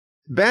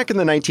Back in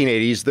the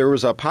 1980s, there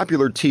was a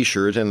popular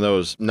t-shirt in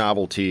those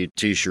novelty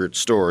t-shirt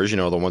stores,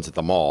 the ones at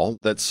the mall,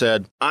 that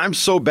said, "I'm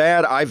so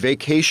bad I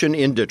vacation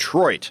in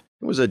Detroit."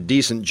 It was a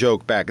decent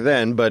joke back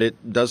then, but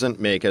it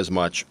doesn't make as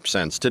much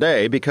sense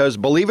today because,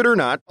 believe it or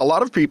not, a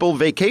lot of people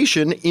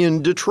vacation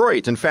in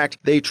Detroit. In fact,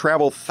 they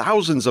travel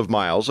thousands of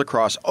miles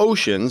across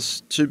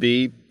oceans to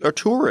be a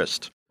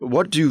tourist.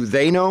 What do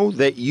they know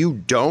that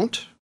you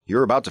don't?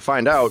 You're about to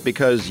find out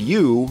because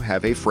you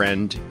have a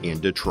friend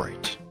in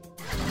Detroit.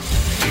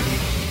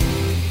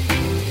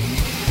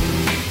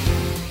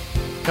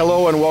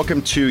 Hello and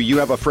welcome to You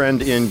Have a Friend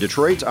in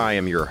Detroit. I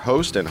am your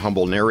host and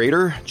humble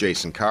narrator,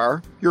 Jason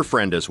Carr, your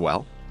friend as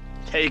well.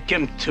 Take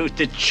him to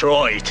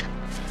Detroit.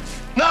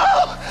 No,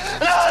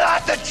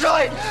 not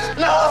Detroit.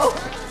 No,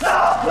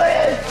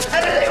 please,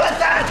 anything but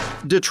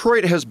that.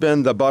 Detroit has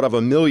been the butt of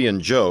a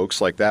million jokes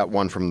like that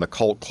one from the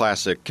cult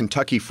classic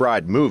Kentucky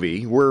Fried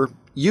Movie. We're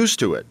used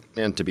to it,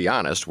 and to be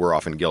honest, we're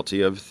often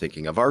guilty of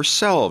thinking of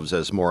ourselves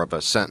as more of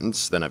a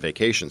sentence than a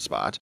vacation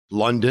spot.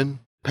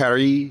 London,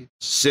 Paris,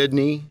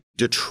 Sydney,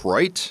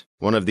 Detroit.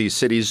 One of these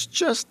cities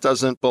just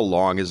doesn't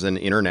belong as an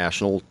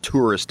international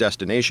tourist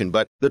destination,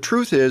 but the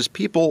truth is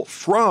people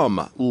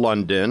from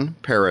London,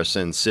 Paris,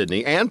 and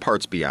Sydney, and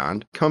parts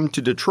beyond, come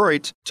to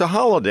Detroit to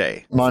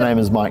holiday. My name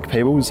is Mike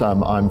Peebles.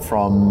 I'm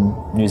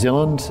from New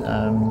Zealand.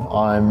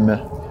 I'm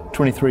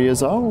 23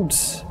 years old,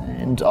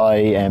 and I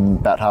am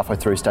about halfway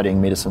through studying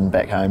medicine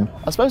back home.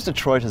 I suppose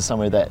Detroit is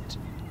somewhere that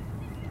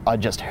I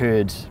just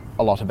heard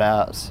a lot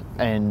about,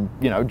 and,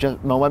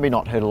 maybe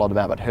not heard a lot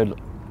about, but heard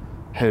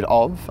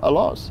of a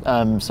lot.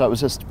 So it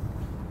was just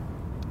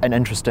an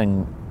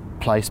interesting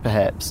place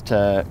perhaps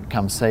to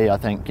come see. I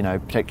think,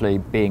 particularly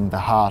being the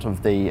heart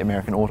of the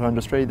American auto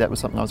industry, that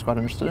was something I was quite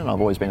interested in. I've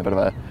always been a bit of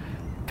a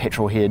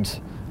petrol head,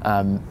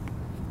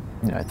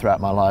 throughout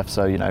my life.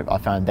 So, I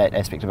found that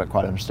aspect of it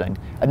quite interesting.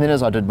 And then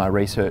as I did my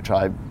research,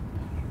 I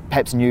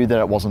perhaps knew that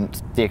it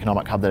wasn't the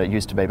economic hub that it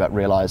used to be, but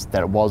realised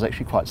that it was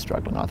actually quite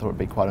struggling. I thought it would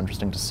be quite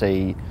interesting to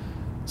see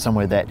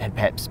somewhere that had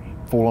perhaps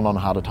fallen on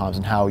harder times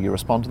and how you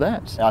respond to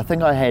that. I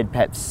think I had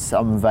perhaps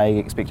some vague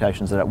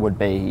expectations that there would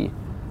be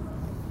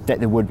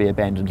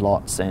abandoned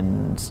lots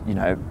and,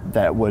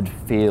 that it would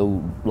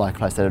feel like a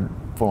place that had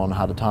fallen on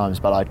harder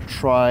times, but I've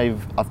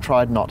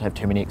tried not to have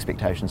too many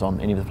expectations on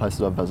any of the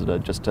places I've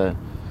visited, just to,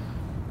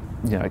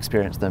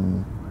 experience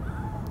them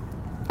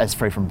as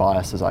free from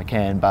bias as I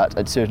can, but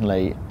it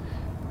certainly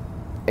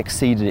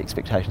exceeded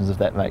expectations, if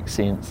that makes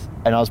sense.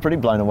 And I was pretty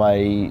blown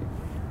away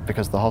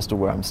because the hostel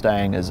where I'm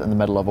staying is in the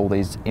middle of all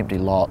these empty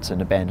lots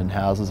and abandoned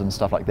houses and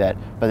stuff like that.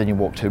 But then you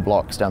walk 2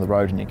 blocks down the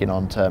road and you get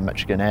onto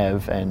Michigan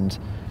Ave and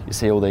you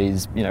see all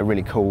these,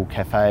 really cool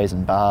cafes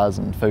and bars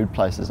and food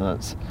places, and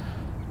it's,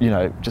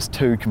 just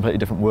 2 completely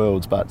different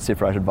worlds, but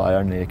separated by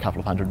only a couple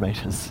of 100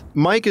 meters.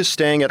 Mike is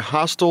staying at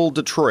Hostel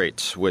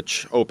Detroit,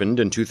 which opened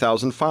in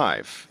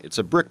 2005. It's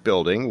a brick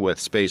building with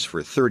space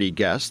for 30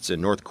 guests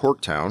in North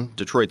Corktown,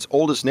 Detroit's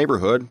oldest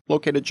neighborhood,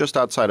 located just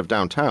outside of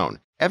downtown.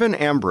 Evan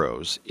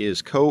Ambrose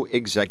is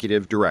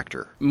co-executive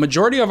director.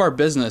 Majority of our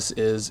business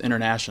is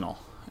international,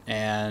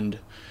 and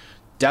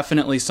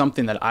definitely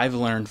something that I've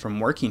learned from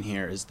working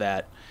here is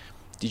that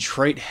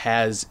Detroit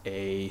has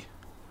a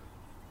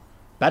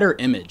better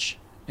image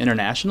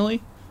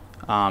internationally.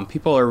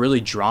 People are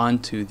really drawn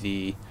to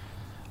the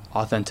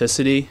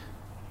authenticity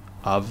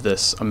of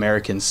this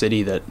American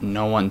city that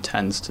no one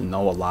tends to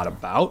know a lot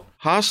about.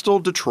 Hostel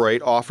Detroit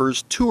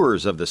offers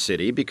tours of the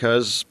city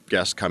because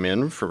guests come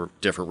in for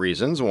different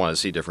reasons, want to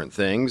see different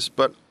things,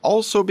 but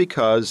also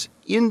because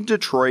in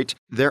Detroit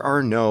there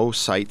are no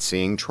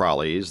sightseeing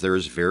trolleys,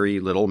 there's very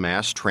little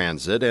mass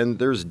transit, and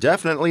there's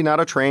definitely not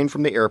a train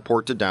from the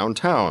airport to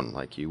downtown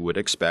like you would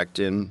expect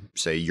in,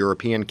 say,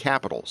 European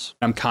capitals.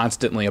 I'm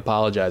constantly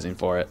apologizing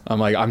for it.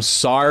 I'm like, I'm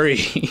sorry.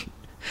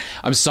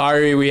 I'm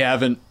sorry we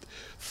haven't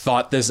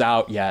thought this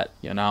out yet,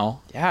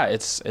 Yeah,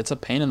 it's a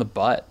pain in the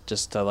butt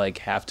just to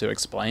have to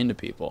explain to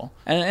people.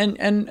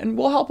 And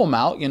we'll help them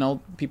out,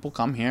 people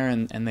come here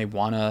and they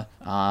want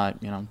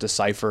to,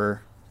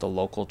 decipher the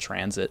local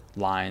transit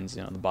lines,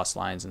 the bus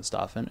lines and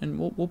stuff. And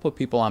we'll put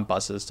people on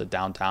buses to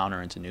downtown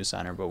or into New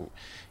Center, but,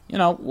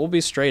 we'll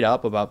be straight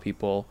up about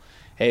people.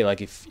 Hey,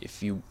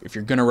 if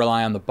you're going to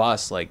rely on the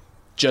bus,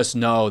 just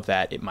know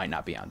that it might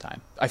not be on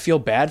time. I feel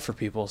bad for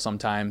people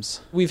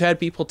sometimes. We've had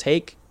people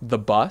take the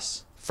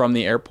bus from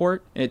the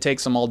airport, and it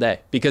takes them all day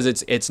because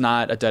it's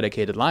not a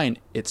dedicated line.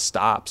 It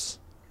stops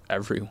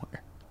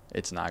everywhere.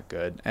 It's not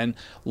good. And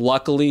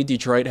luckily,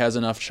 Detroit has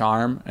enough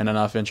charm and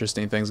enough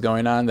interesting things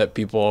going on that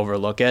people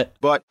overlook it.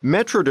 But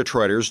Metro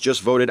Detroiters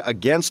just voted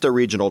against a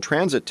regional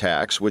transit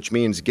tax, which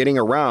means getting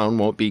around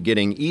won't be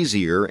getting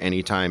easier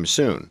anytime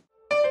soon.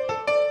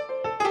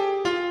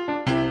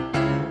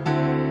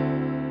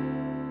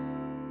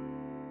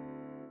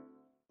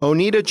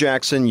 Onita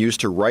Jackson used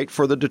to write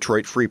for the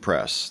Detroit Free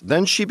Press.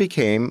 Then she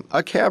became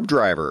a cab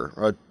driver,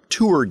 a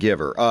tour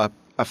giver, a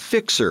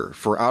fixer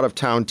for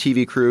out-of-town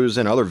TV crews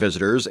and other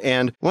visitors,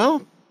 and,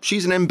 well,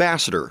 she's an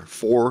ambassador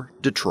for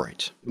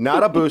Detroit.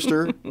 Not a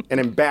booster, an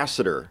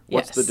ambassador.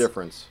 What's the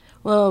difference?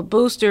 Well,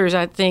 boosters,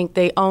 I think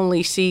they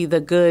only see the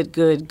good,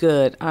 good,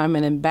 good. I'm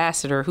an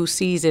ambassador who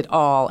sees it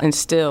all and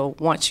still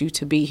wants you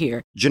to be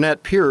here.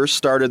 Jeanette Pierce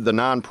started the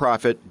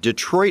nonprofit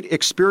Detroit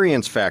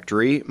Experience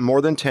Factory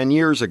more than 10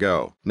 years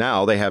ago.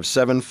 Now they have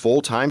 7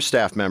 full-time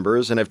staff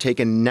members and have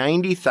taken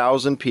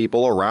 90,000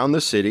 people around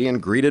the city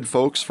and greeted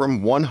folks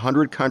from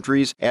 100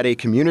 countries at a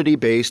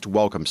community-based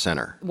welcome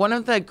center. One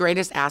of the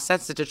greatest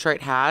assets that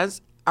Detroit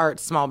has are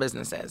small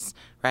businesses,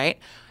 right?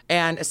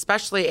 And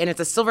especially, and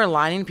it's a silver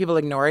lining, people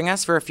ignoring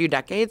us for a few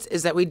decades,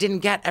 is that we didn't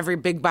get every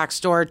big box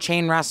store,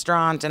 chain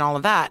restaurant, and all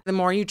of that. The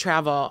more you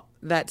travel,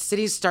 that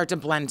cities start to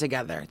blend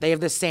together. They have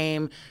the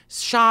same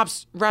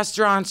shops,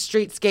 restaurants,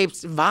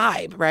 streetscapes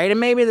vibe, right? And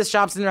maybe the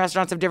shops and the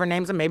restaurants have different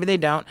names, and maybe they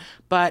don't,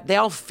 but they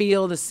all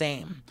feel the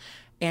same.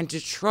 And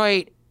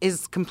Detroit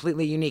is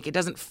completely unique. It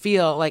doesn't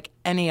feel like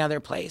any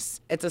other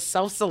place. It's a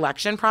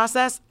self-selection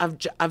process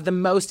of the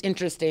most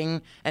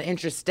interesting and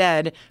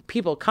interested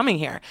people coming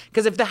here.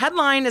 Because if the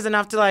headline is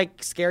enough to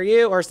like scare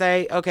you or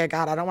say, okay,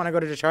 God, I don't want to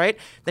go to Detroit,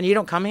 then you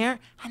don't come here,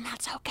 and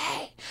that's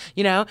okay,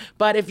 you know?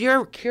 But if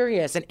you're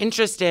curious and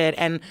interested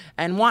and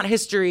want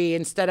history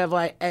instead of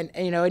like, and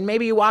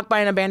maybe you walk by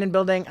an abandoned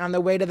building on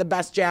the way to the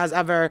best jazz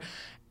ever,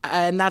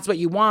 and that's what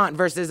you want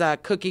versus a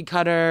cookie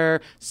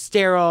cutter,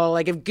 sterile.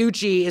 Like if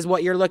Gucci is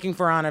what you're looking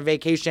for on a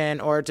vacation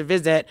or to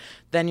visit,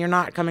 then you're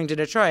not coming to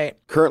Detroit.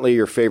 Currently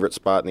your favorite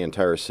spot in the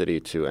entire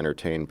city to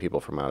entertain people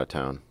from out of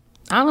town?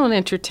 I don't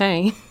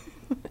entertain.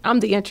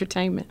 I'm the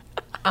entertainment.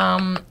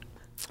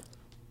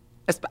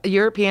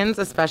 Europeans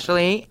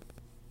especially,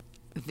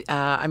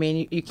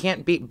 you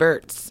can't beat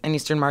Bert's in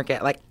Eastern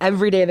Market. Like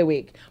every day of the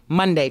week,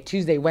 Monday,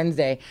 Tuesday,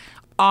 Wednesday,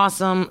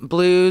 awesome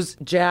blues,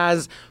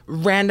 jazz,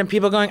 random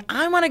people going,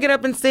 I want to get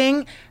up and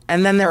sing,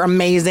 and then they're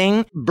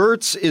amazing.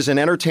 Bert's is an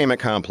entertainment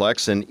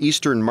complex in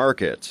Eastern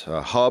Market,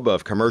 a hub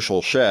of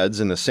commercial sheds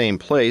in the same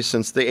place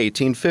since the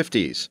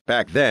 1850s.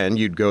 Back then,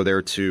 you'd go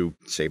there to,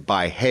 say,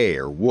 buy hay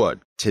or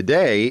wood.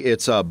 Today,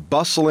 it's a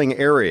bustling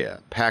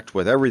area packed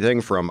with everything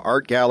from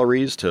art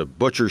galleries to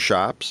butcher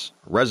shops,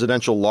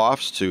 residential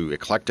lofts to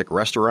eclectic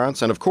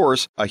restaurants, and of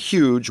course, a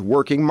huge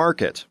working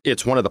market.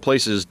 It's one of the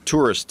places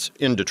tourists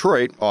in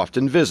Detroit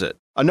often visit.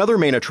 Another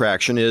main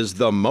attraction is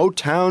the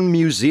Motown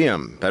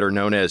Museum, better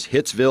known as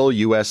Hitsville,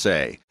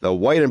 USA, the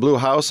white and blue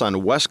house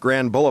on West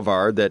Grand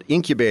Boulevard that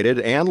incubated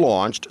and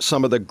launched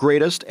some of the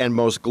greatest and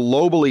most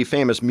globally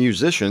famous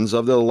musicians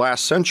of the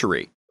last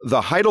century.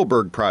 The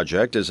Heidelberg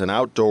Project is an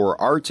outdoor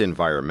art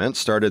environment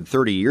started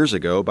 30 years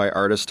ago by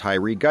artist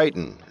Tyree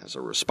Guyton as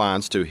a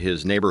response to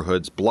his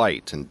neighborhood's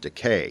blight and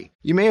decay.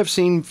 You may have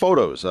seen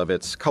photos of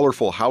its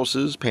colorful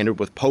houses painted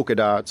with polka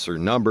dots or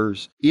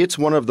numbers. It's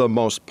one of the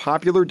most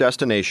popular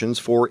destinations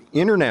for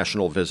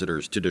international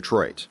visitors to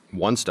Detroit.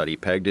 One study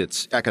pegged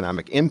its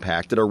economic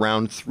impact at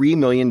around $3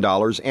 million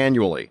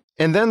annually.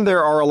 And then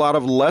there are a lot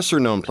of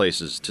lesser-known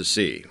places to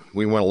see.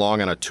 We went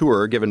along on a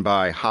tour given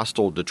by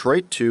Hostel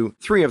Detroit to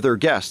 3 of their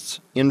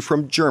guests in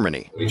from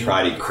Germany. We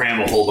try to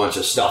cram a whole bunch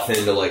of stuff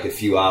into like a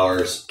few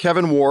hours.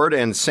 Kevin Ward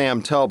and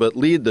Sam Talbot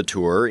lead the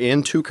tour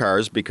in 2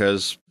 cars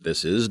because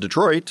this is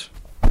Detroit.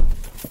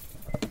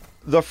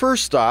 The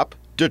first stop,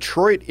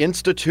 Detroit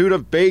Institute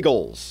of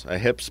Bagels, a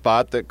hip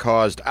spot that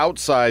caused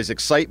outsized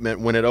excitement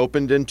when it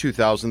opened in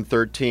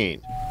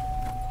 2013.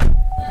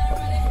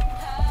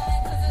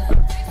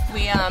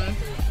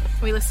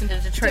 We listen to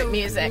Detroit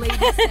music.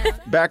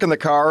 Back in the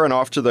car and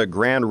off to the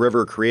Grand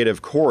River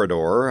Creative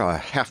Corridor, a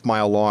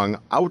half-mile-long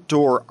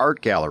outdoor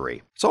art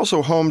gallery. It's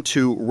also home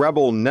to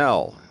Rebel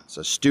Nell. It's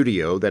a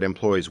studio that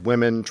employs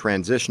women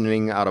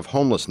transitioning out of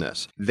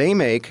homelessness. They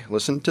make,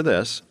 listen to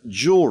this,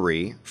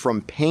 jewelry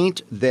from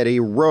paint that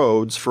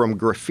erodes from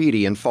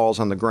graffiti and falls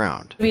on the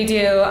ground. We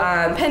do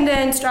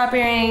pendants, drop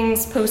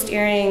earrings, post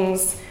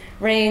earrings,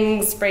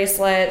 rings,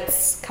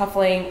 bracelets,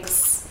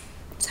 cufflinks,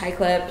 tie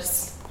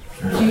clips.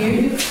 Do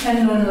you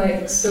depend on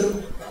like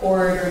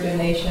support or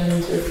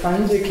donations or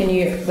funds, or can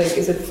you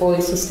is it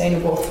fully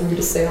sustainable through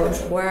the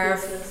sales? We're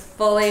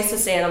fully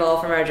sustainable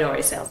from our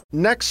jewelry sales.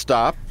 Next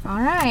stop. All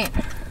right.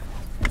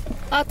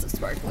 Lots of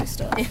sparkly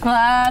stuff.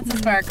 Lots of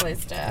sparkly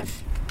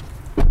stuff.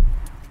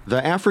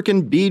 The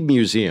African Bead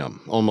Museum,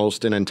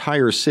 almost an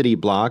entire city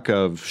block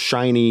of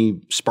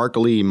shiny,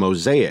 sparkly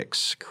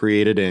mosaics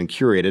created and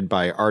curated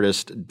by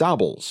artist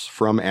Dobbles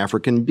from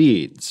African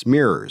beads,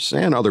 mirrors,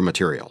 and other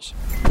materials.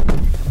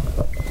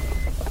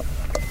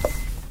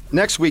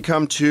 Next, we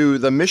come to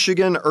the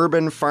Michigan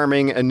Urban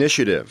Farming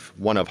Initiative,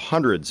 one of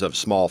hundreds of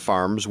small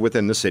farms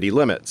within the city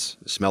limits.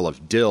 The smell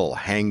of dill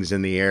hangs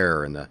in the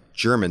air, and the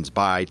Germans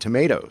buy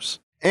tomatoes.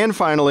 And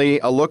finally,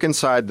 a look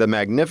inside the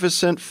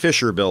magnificent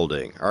Fisher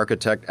Building,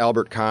 architect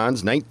Albert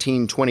Kahn's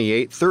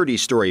 1928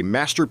 30-story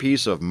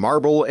masterpiece of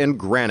marble and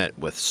granite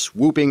with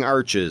swooping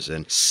arches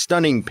and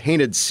stunning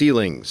painted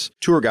ceilings.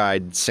 Tour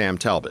guide Sam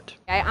Talbot.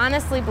 I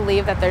honestly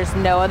believe that there's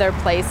no other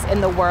place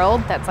in the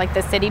world that's like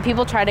the city.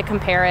 People try to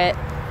compare it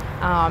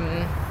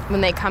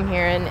when they come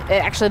here, and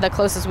actually the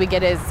closest we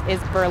get is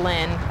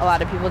Berlin. A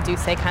lot of people do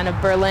say kind of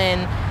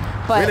Berlin.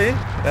 But really?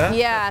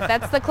 Yeah,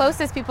 that's the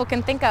closest people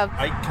can think of.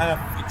 I kind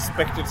of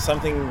expected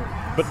something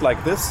a bit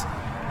like this,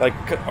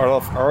 like a lot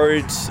of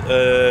art,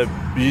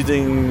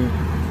 building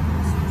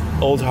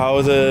old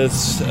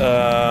houses.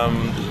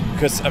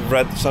 Because I've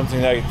read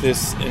something like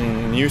this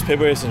in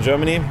newspapers in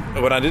Germany.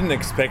 What I didn't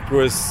expect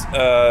was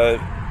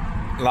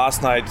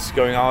last night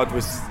going out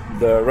with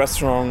the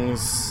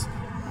restaurants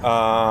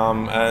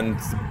and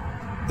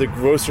the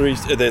grocery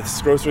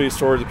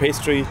store, the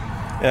pastry,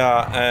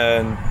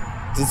 and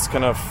this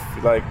kind of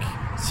like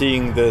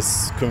seeing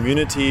this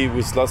community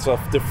with lots of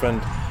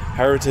different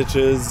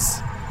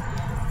heritages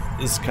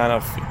is kind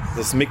of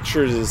this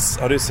mixture, this,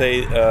 how do you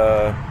say,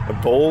 a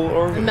bowl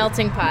or? A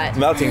melting pot.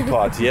 Melting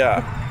pot,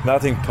 yeah,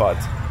 melting pot.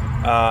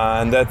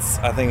 And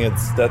I think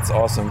that's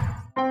awesome.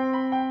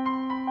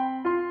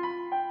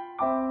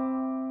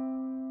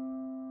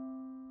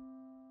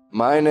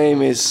 My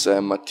name is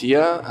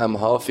Mattia. I'm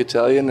half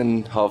Italian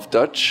and half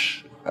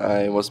Dutch.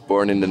 I was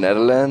born in the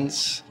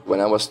Netherlands. When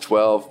I was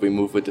 12, we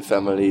moved with the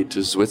family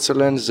to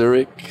Switzerland,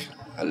 Zurich.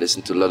 I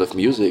listened to a lot of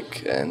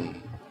music,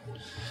 and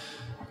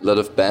a lot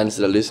of bands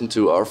that I listen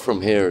to are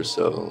from here,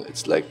 so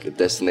it's like a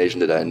destination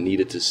that I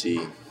needed to see.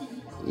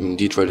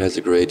 Detroit has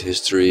a great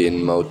history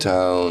in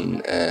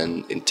Motown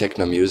and in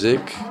techno music.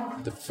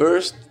 The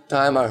first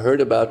time I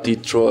heard about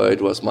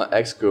Detroit was my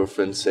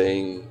ex-girlfriend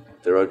saying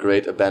there are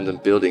great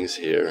abandoned buildings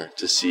here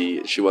to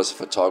see. She was a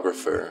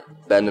photographer.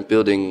 Abandoned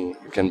building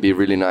can be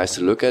really nice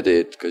to look at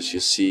it because you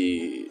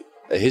see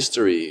a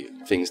history,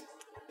 things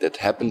that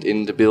happened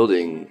in the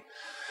building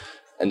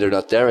and they're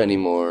not there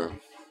anymore.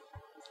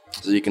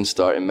 So you can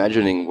start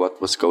imagining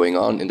what was going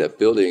on in that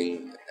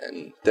building.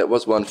 And that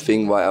was one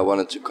thing why I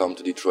wanted to come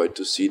to Detroit,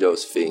 to see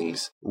those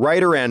things.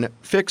 Writer and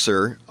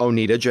fixer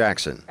Onita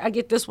Jackson. I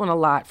get this one a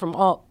lot from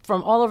all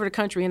over the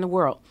country and the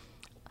world.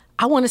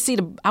 I want to see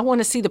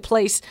the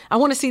place. I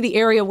want to see the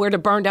area where the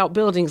burned out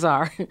buildings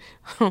are.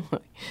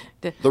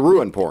 The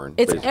ruin porn.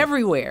 It's basically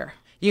everywhere.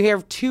 You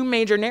have two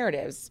major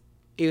narratives.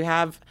 You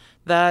have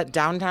the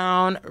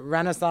downtown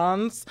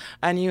Renaissance,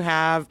 and you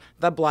have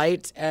the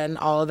blight and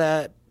all of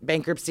the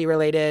bankruptcy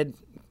related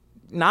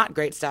not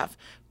great stuff.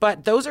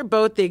 But those are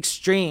both the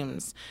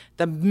extremes.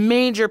 The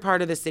major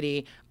part of the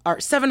city are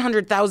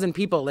 700,000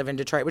 people live in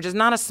Detroit, which is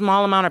not a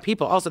small amount of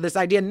people. Also, this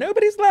idea,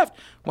 nobody's left.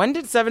 When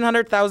did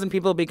 700,000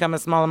 people become a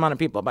small amount of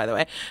people, by the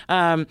way?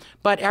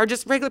 But are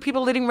just regular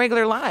people living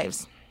regular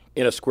lives.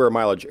 In a square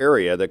mileage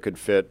area that could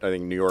fit, I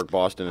think, New York,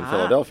 Boston, and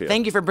Philadelphia.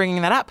 Thank you for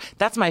bringing that up.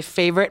 That's my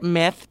favorite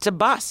myth to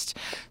bust.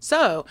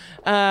 So,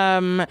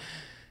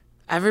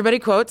 everybody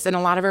quotes, and a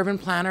lot of urban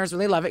planners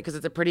really love it because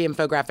it's a pretty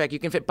infographic. You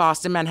can fit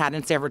Boston, Manhattan,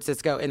 and San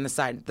Francisco in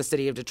the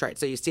city of Detroit.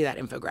 So you see that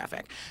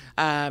infographic.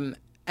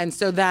 And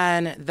so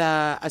then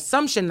the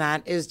assumption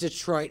that is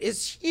Detroit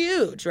is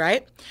huge,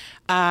 right?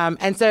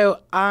 And so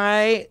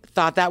I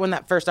thought that when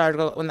the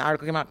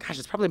article came out, gosh,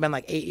 it's probably been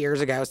like 8 years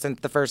ago since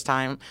the first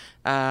time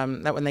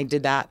that when they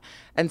did that.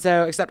 And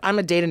so, except I'm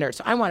a data nerd,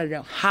 so I wanted to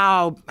know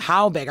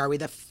how big are we?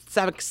 The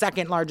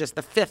second largest,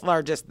 the fifth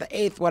largest, the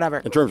eighth, whatever.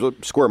 In terms of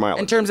square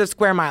mileage. In terms of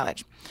square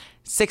mileage,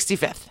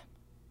 65th.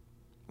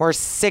 We're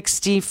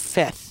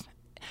 65th.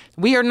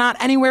 We are not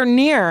anywhere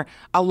near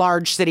a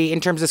large city in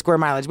terms of square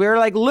mileage. We are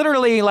like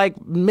literally like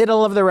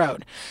middle of the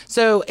road.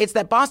 So it's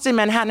that Boston,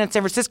 Manhattan, and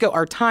San Francisco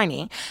are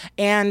tiny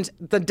and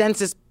the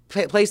densest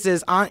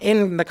places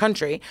in the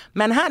country.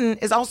 Manhattan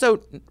is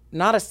also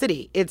not a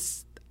city.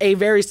 It's a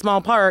very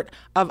small part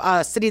of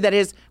a city that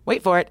is,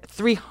 wait for it,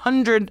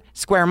 300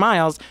 square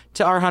miles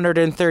to our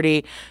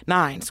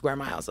 139 square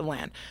miles of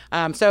land.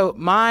 So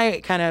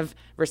my kind of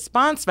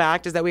response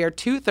fact is that we are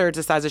 2/3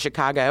 the size of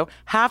Chicago,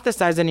 half the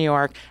size of New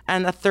York,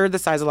 and 1/3 the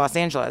size of Los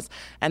Angeles.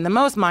 And the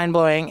most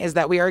mind-blowing is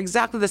that we are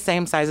exactly the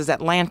same size as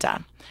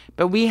Atlanta,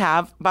 but we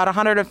have about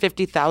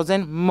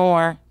 150,000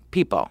 more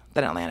people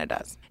than Atlanta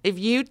does. If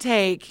you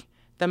take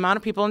the amount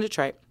of people in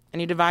Detroit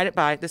and you divide it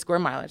by the square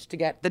mileage to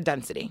get the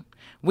density,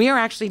 we are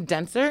actually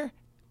denser,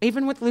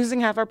 even with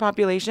losing half our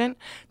population,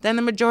 than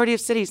the majority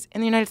of cities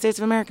in the United States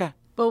of America.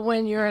 But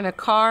when you're in a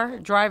car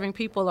driving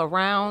people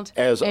around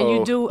and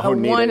you do a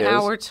Onita 1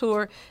 hour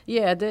tour,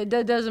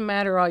 that doesn't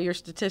matter all your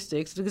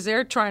statistics because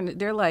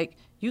they're like,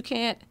 you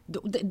can't,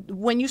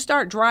 when you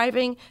start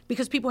driving,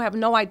 because people have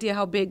no idea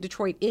how big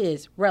Detroit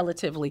is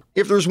relatively.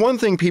 If there's one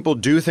thing people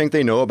do think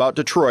they know about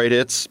Detroit,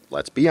 it's,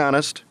 let's be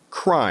honest,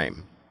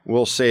 crime.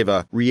 We'll save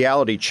a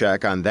reality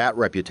check on that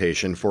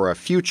reputation for a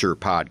future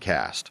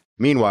podcast.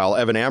 Meanwhile,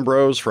 Evan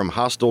Ambrose from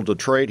Hostel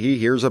Detroit, he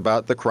hears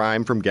about the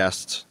crime from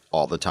guests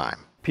all the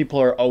time. People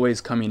are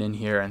always coming in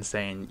here and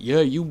saying,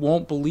 yeah, you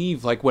won't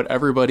believe like what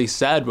everybody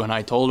said when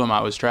I told them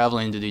I was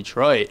traveling to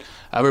Detroit.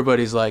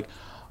 Everybody's like,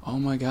 oh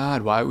my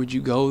God, why would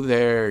you go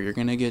there? You're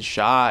going to get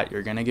shot.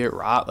 You're going to get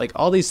robbed. Like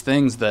all these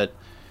things that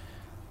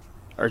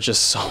are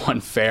just so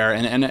unfair.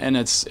 And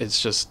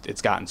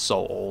it's gotten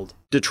so old.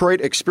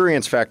 Detroit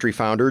Experience Factory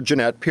founder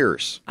Jeanette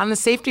Pierce. On the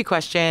safety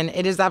question,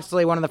 it is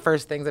absolutely one of the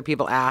first things that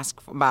people ask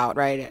about,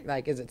 right?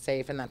 Like, is it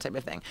safe and that type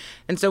of thing.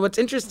 And so what's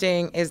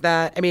interesting is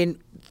that,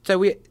 so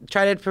we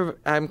try to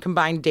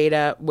combine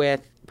data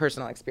with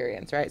personal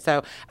experience, right?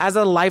 So as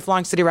a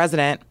lifelong city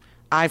resident,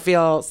 I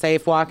feel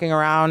safe walking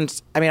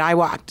around. I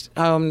walked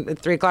home at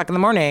 3 o'clock in the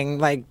morning,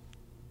 like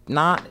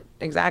not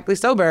exactly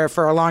sober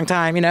for a long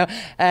time,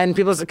 and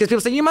because people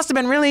say, you must have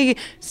been really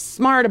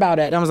smart about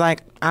it. And I was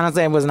like,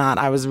 honestly, I was not.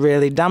 I was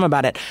really dumb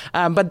about it.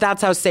 But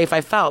that's how safe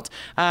I felt.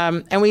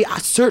 And we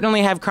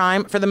certainly have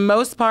crime. For the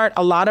most part,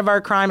 a lot of our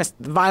crime,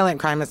 violent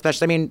crime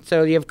especially,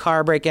 so you have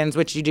car break-ins,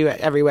 which you do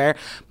everywhere.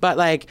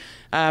 But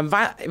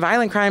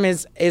violent crime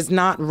is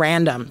not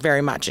random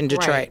very much in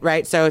Detroit,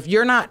 right? So if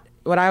you're not,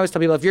 what I always tell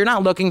people, if you're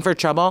not looking for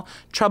trouble,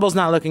 trouble's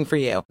not looking for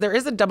you. There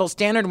is a double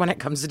standard when it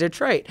comes to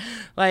Detroit.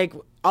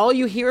 All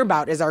you hear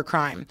about is our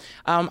crime.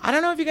 I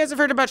don't know if you guys have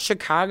heard about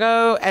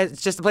Chicago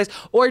as just a place,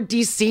 or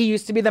DC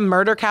used to be the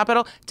murder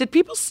capital. Did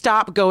people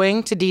stop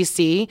going to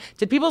DC?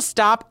 Did people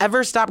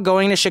ever stop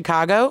going to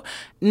Chicago?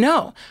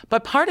 No.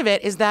 But part of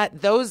it is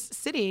that those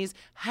cities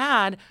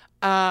had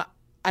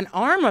an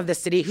arm of the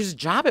city whose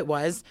job it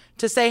was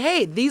to say,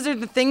 hey, these are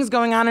the things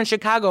going on in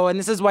Chicago and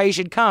this is why you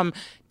should come,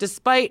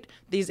 despite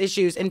these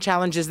issues and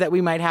challenges that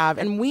we might have.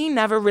 And we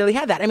never really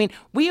had that.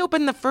 We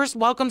opened the first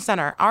Welcome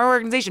Center, our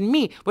organization,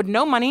 me, with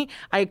no money.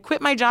 I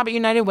quit my job at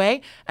United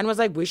Way and was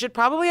like, we should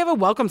probably have a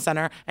Welcome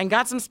Center, and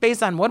got some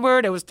space on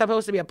Woodward. It was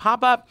supposed to be a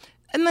pop-up.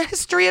 In the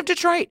history of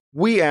Detroit.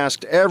 We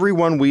asked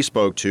everyone we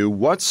spoke to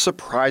what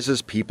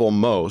surprises people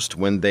most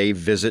when they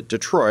visit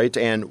Detroit,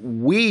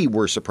 and we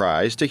were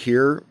surprised to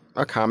hear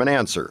a common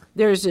answer.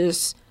 There's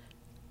this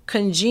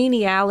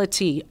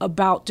congeniality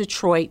about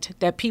Detroit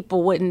that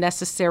people wouldn't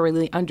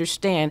necessarily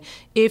understand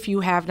if you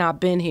have not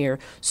been here.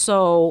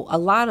 So I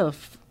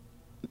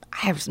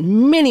have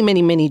many,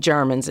 many, many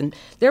Germans. And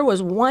there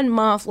was 1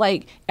 month,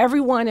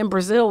 everyone in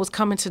Brazil was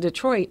coming to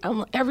Detroit.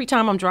 Every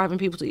time I'm driving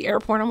people to the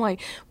airport, I'm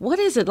like, what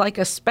is it? Like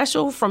a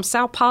special from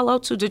Sao Paulo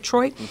to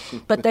Detroit?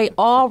 But they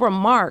all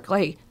remark,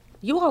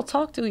 you all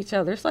talk to each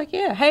other. It's like,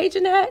 yeah, hey,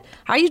 Jeanette,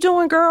 how you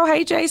doing, girl?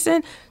 Hey,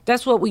 Jason.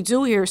 That's what we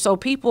do here. So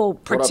people,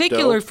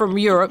 particularly from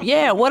Europe,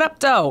 yeah, what up,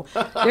 though?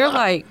 They're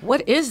like,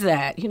 what is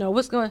that?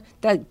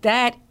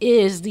 That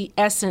is the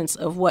essence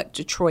of what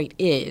Detroit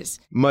is.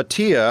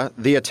 Mattia,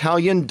 the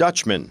Italian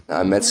Dutchman.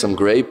 I met some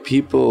great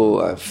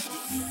people. I've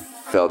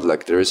felt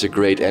like there is a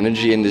great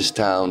energy in this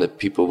town, that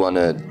people want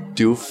to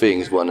do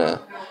things, want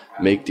to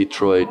make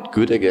Detroit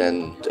good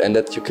again, and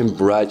that you can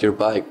ride your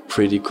bike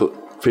pretty good.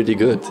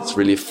 It's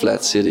really a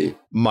flat city.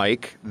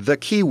 Mike, the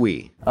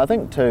Kiwi. I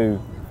think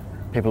too,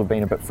 people have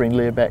been a bit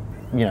friendlier back,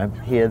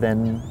 here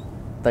than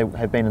they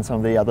have been in some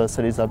of the other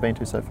cities I've been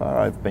to so far.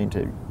 I've been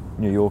to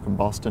New York and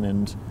Boston,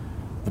 and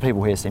the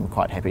people here seem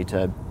quite happy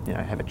to,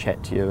 have a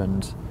chat to you,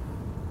 and,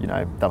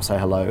 they'll say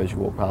hello as you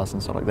walk past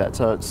and stuff like that.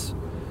 So it's,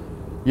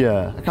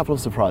 a couple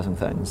of surprising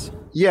things.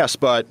 Yes,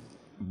 but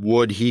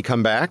would he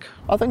come back?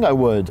 I think I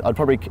would. I'd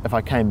probably, if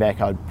I came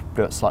back, I'd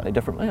do it slightly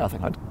differently. I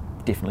think I'd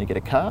definitely get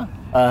a car.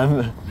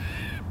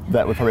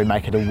 That would probably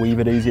make it a wee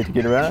bit easier to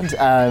get around.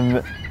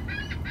 And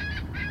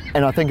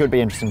I think it would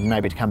be interesting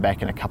maybe to come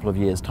back in a couple of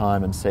years'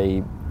 time and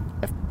see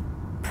if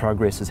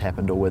progress has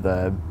happened, or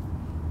whether,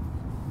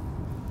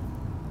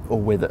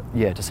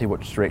 to see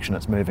which direction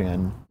it's moving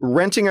in.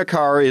 Renting a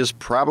car is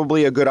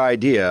probably a good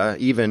idea,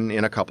 even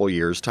in a couple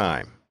years'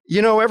 time.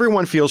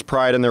 Everyone feels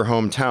pride in their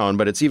hometown,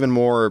 but it's even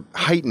more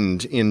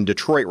heightened in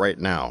Detroit right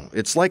now.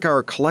 It's like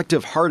our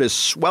collective heart is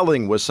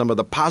swelling with some of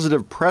the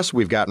positive press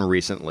we've gotten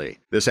recently.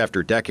 This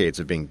after decades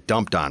of being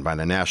dumped on by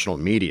the national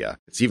media.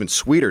 It's even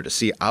sweeter to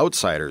see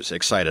outsiders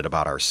excited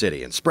about our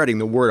city and spreading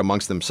the word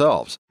amongst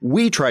themselves.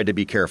 We tried to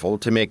be careful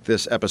to make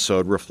this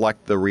episode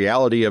reflect the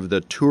reality of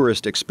the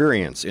tourist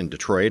experience in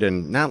Detroit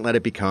and not let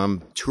it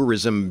become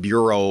Tourism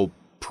Bureau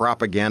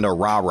propaganda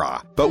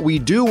rah-rah. But we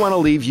do want to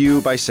leave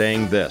you by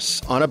saying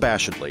this,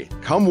 unabashedly.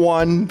 Come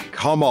one,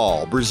 come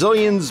all.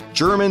 Brazilians,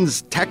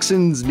 Germans,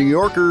 Texans, New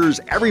Yorkers,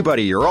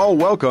 everybody, you're all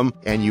welcome,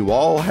 and you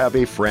all have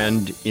a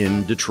friend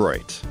in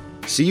Detroit.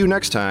 See you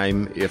next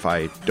time if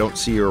I don't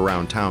see you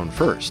around town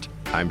first.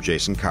 I'm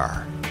Jason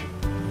Carr.